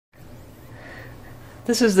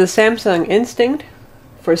This is the Samsung Instinct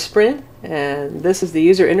for Sprint, and this is the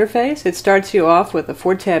user interface. It starts you off with a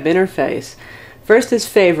 4-tab interface. First is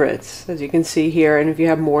favorites, as you can see here, and if you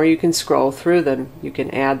have more you can scroll through them. You can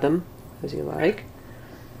add them as you like.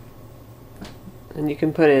 And you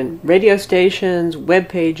can put in radio stations, web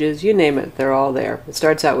pages, you name it, they're all there. It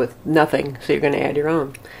starts out with nothing, so you're going to add your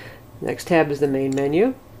own. Next tab is the main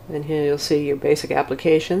menu, and here you'll see your basic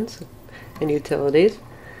applications and utilities.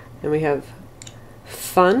 And we have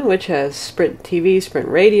Fun, which has Sprint TV, Sprint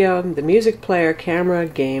Radio, the music player, camera,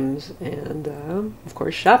 games, and of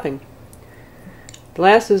course shopping. The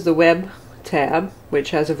last is the Web tab,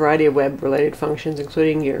 which has a variety of web-related functions,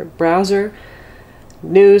 including your browser,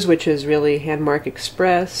 News, which is really Handmark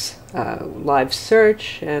Express, live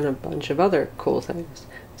search, and a bunch of other cool things.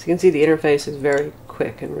 So you can see the interface is very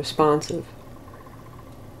quick and responsive.